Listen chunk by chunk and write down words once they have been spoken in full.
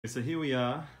So here we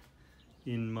are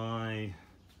in my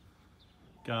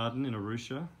garden in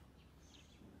Arusha.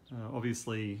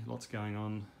 Obviously lots going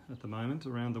on at the moment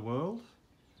around the world.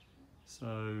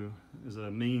 So as a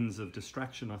means of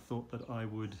distraction, I thought that I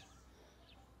would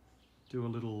do a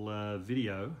little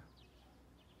video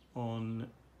on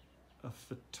a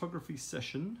photography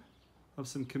session of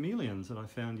some chameleons that I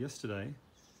found yesterday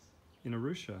in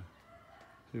Arusha,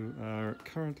 who are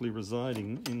currently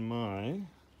residing in my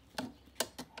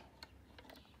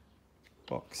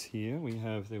box here. We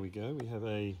have, there we go, we have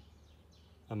a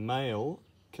male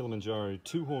Kilimanjaro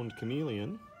two-horned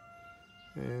chameleon,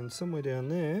 and somewhere down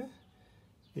there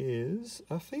is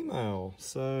a female.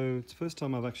 So it's the first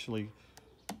time I've actually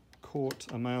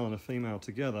caught a male and a female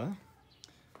together.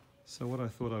 So what I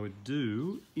thought I would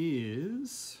do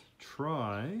is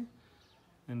try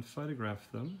and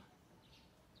photograph them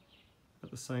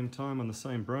at the same time on the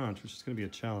same branch, which is going to be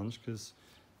a challenge because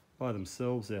by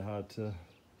themselves they're hard to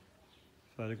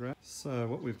photograph. So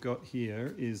what we've got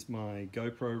here is my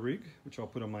GoPro rig, which I'll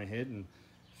put on my head and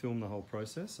film the whole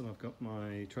process, and I've got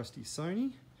my trusty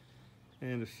Sony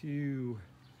and a few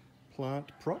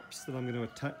plant props that I'm going to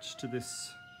attach to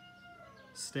this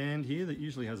stand here that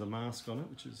usually has a mask on it,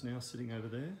 which is now sitting over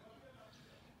there.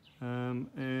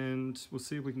 And we'll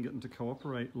see if we can get them to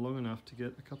cooperate long enough to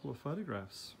get a couple of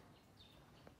photographs.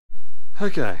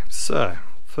 Okay, so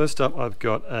first up I've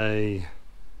got a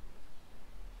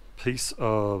piece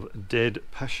of dead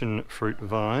passion fruit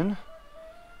vine,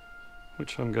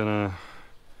 which I'm gonna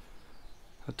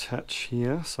attach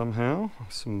here somehow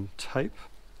with some tape.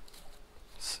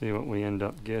 See what we end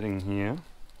up getting here.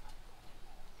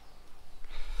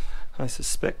 I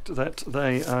suspect that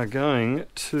they are going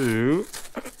to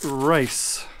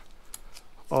race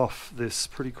off this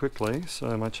pretty quickly,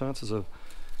 so my chances of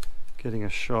getting a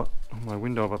shot, my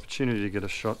window of opportunity to get a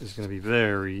shot, is going to be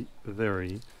very,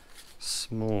 very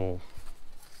small.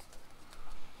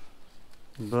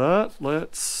 But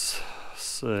let's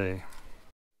see.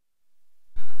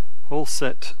 All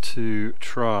set to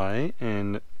try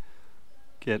and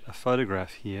get a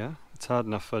photograph here. It's hard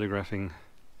enough photographing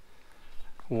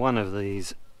one of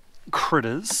these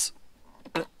critters,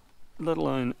 let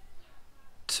alone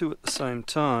two at the same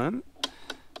time,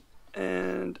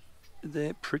 and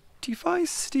they're pretty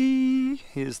feisty.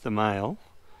 Here's the male.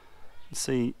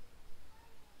 See,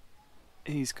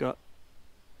 he's got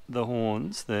the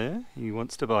horns there. He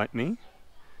wants to bite me.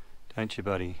 Don't you,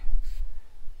 buddy?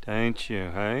 Don't you,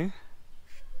 hey?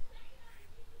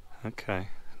 Okay,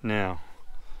 now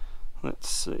let's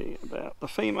see about the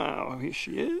female. Here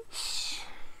she is.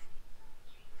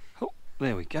 Oh,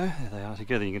 there we go. There they are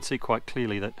together. You can see quite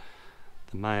clearly that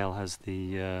the male has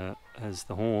the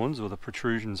horns, or the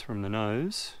protrusions from the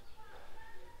nose,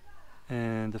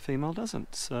 and the female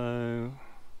doesn't. So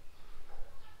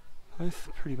both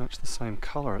pretty much the same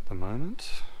colour at the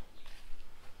moment.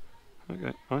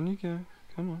 Okay, on you go.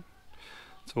 Come on.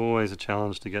 It's always a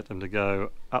challenge to get them to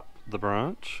go up the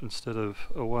branch instead of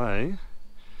away.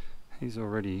 He's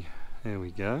already, there we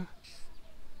go.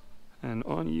 And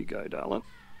on you go, darling.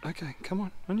 Okay,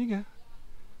 come on you go.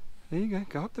 There you go,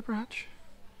 go up the branch.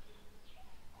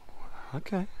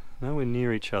 Okay, nowhere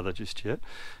near each other just yet.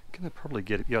 Gonna probably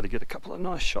be able to get a couple of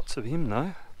nice shots of him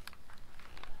though,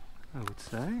 I would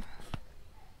say.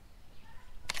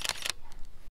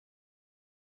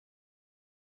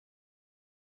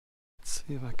 Let's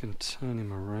see if I can turn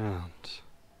him around.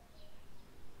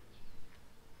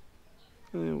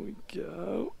 There we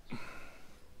go.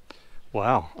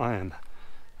 Wow, I am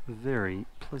very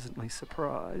pleasantly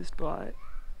surprised by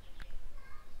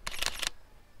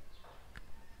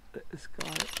that this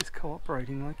guy is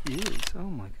cooperating like he is. Oh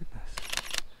my goodness.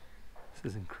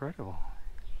 This is incredible.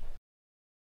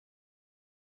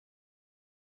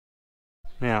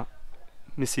 Now,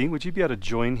 Missy, would you be able to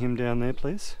join him down there,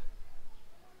 please?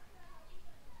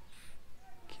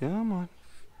 Come on.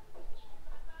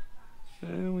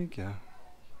 There we go.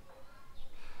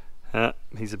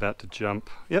 He's about to jump.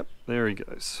 Yep, there he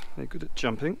goes. They're good at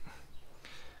jumping.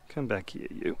 Come back here,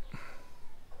 you.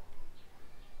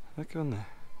 Back on there.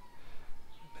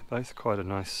 They're both quite a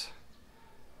nice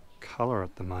colour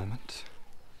at the moment.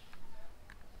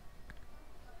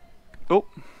 Oh!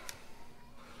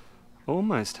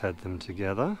 Almost had them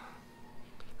together.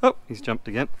 Oh, he's jumped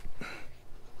again.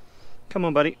 Come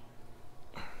on, buddy.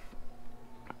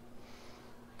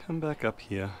 Come back up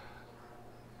here.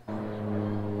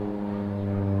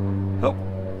 Oh!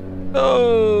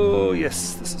 Oh,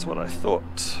 yes, this is what I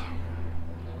thought.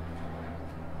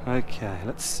 Okay,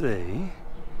 let's see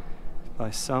if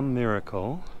by some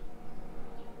miracle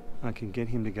I can get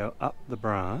him to go up the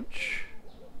branch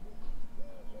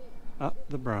up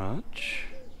the branch.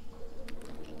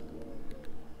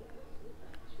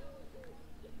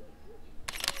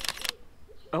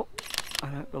 Oh, I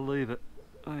don't believe it.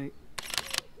 I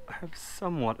have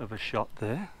somewhat of a shot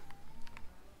there.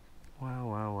 Wow,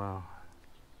 wow, wow.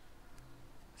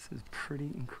 This is pretty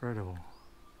incredible.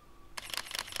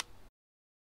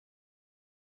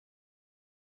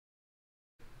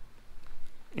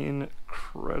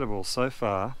 Incredible so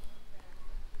far.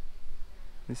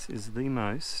 This is the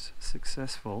most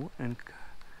successful and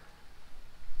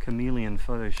chameleon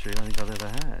photo shoot I think I've ever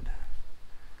had.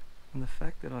 And the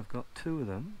fact that I've got two of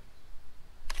them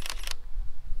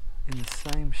in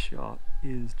the same shot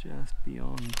is just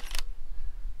beyond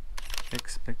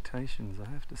expectations, I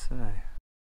have to say.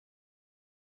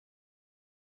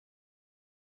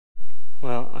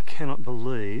 Well, I cannot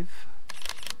believe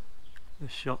the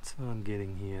shots that I'm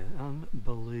getting here.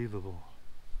 Unbelievable.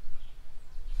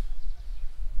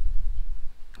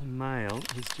 The male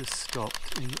has just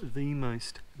stopped in the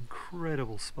most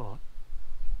incredible spot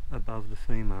above the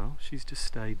female. She's just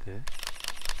stayed there.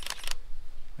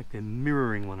 Like they're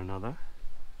mirroring one another.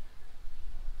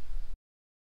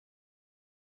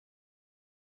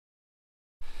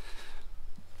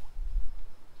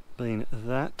 Been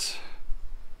that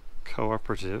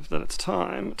cooperative that it's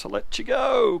time to let you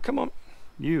go. Come on.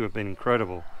 You have been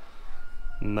incredible,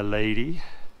 m'lady.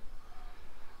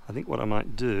 I think what I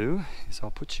might do is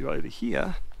I'll put you over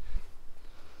here.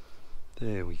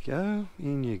 There we go.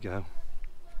 In you go.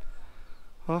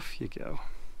 Off you go.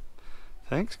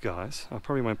 Thanks, guys. I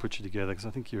probably won't put you together because I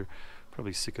think you're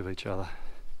probably sick of each other.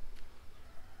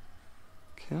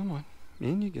 Come on.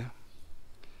 In you go.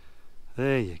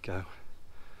 There you go.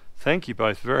 Thank you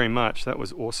both very much. That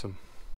was awesome.